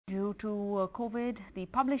to COVID, the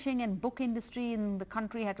publishing and book industry in the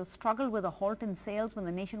country had to struggle with a halt in sales when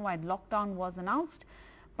the nationwide lockdown was announced.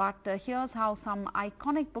 But here's how some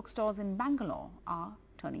iconic bookstores in Bangalore are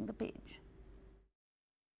turning the page.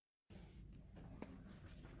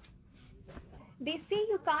 They say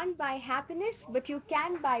you can't buy happiness, but you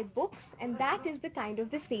can buy books, and that is the kind of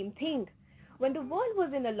the same thing. When the world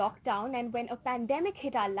was in a lockdown and when a pandemic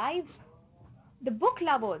hit our lives, the book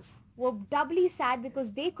lovers were doubly sad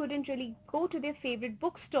because they couldn't really go to their favorite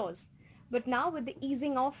bookstores. But now with the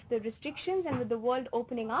easing of the restrictions and with the world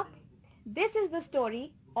opening up, this is the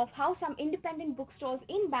story of how some independent bookstores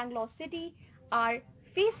in Bangalore city are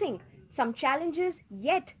facing some challenges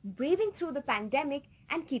yet braving through the pandemic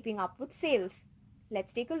and keeping up with sales.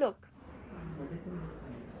 Let's take a look.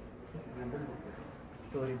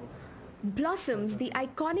 Blossoms, the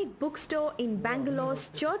iconic bookstore in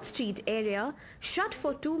Bangalore's Church Street area, shut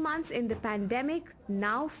for 2 months in the pandemic,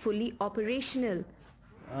 now fully operational.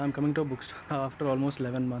 I'm coming to a bookstore after almost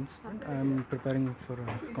 11 months. I'm preparing for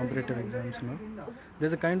competitive exams now.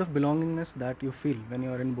 There's a kind of belongingness that you feel when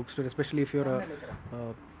you're in bookstore, especially if you're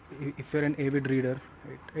an avid reader.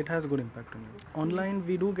 It has a good impact on you. Online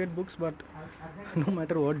we do get books, but no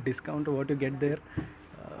matter what discount or what you get there,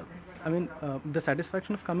 the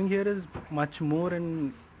satisfaction of coming here is much more,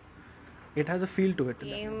 and it has a feel to it. I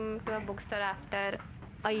came to a bookstore after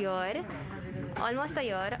a year, almost a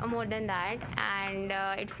year, or more than that, and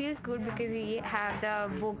it feels good because we have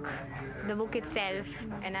the book itself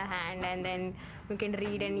in our hand, and then we can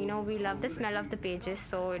read, and we love the smell of the pages,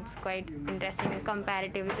 so it's quite interesting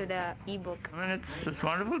comparatively to the e-book. It's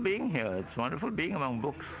wonderful being here. It's wonderful being among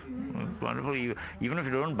books. It's wonderful, even if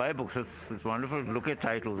you don't buy books, it's wonderful to look at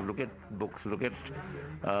titles, look at books, look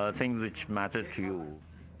at things which matter to you.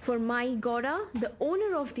 For Mai Gora, the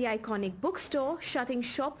owner of the iconic bookstore, shutting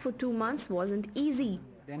shop for 2 months wasn't easy.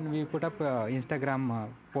 Then we put up Instagram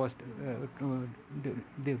post.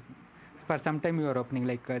 For some time we were opening,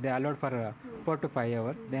 like they allowed for 4 to 5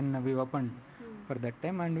 hours. Then we opened for that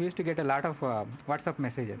time, and we used to get a lot of WhatsApp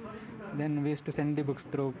messages. Then we used to send the books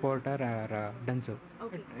through Porter or Dunzo.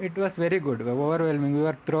 Okay. It was very good, overwhelming. We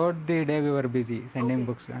were throughout the day we were busy sending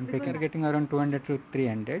books, and we were getting around 200 to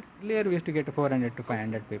 300. Earlier we used to get 400 to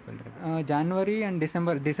 500 people. January and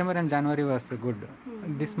December and January was good.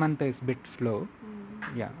 This month is a bit slow.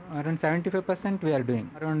 Yeah, around 75% we are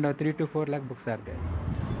doing. Around 3 to 4 lakh books are there.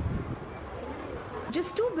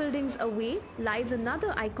 Just 2 buildings away lies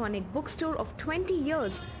another iconic bookstore of 20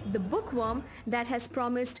 years, the Bookworm, that has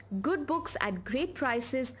promised good books at great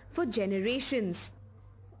prices for generations.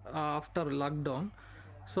 After lockdown,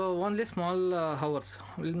 so only small hours,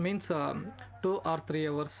 it means 2 or 3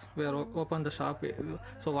 hours we are open the shop.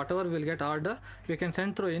 So whatever we'll get order, we can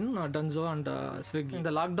send through in Dunzo and Swiggy. In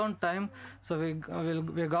the lockdown time, so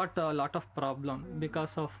we got a lot of problem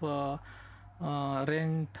because of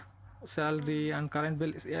rent, salary and current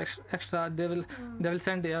bill extra. They will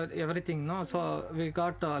send everything, no? So we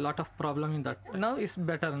got a lot of problem in that. Now it's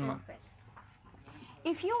better now.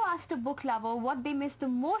 If you asked a book lover what they missed the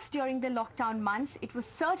most during the lockdown months, it would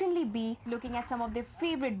certainly be looking at some of their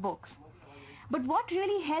favorite books. But what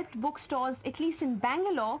really helped bookstores, at least in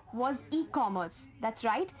Bangalore, was e-commerce. That's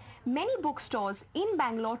right, many bookstores in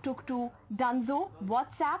Bangalore took to Dunzo,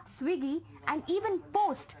 WhatsApp, Swiggy and even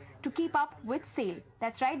Post to keep up with sale.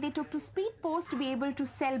 That's right, they took to speed post to be able to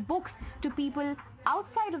sell books to people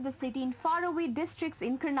outside of the city in faraway districts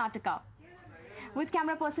in Karnataka. With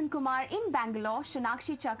camera person Kumar in Bangalore,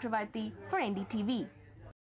 Shanakshi Chakravarti for NDTV.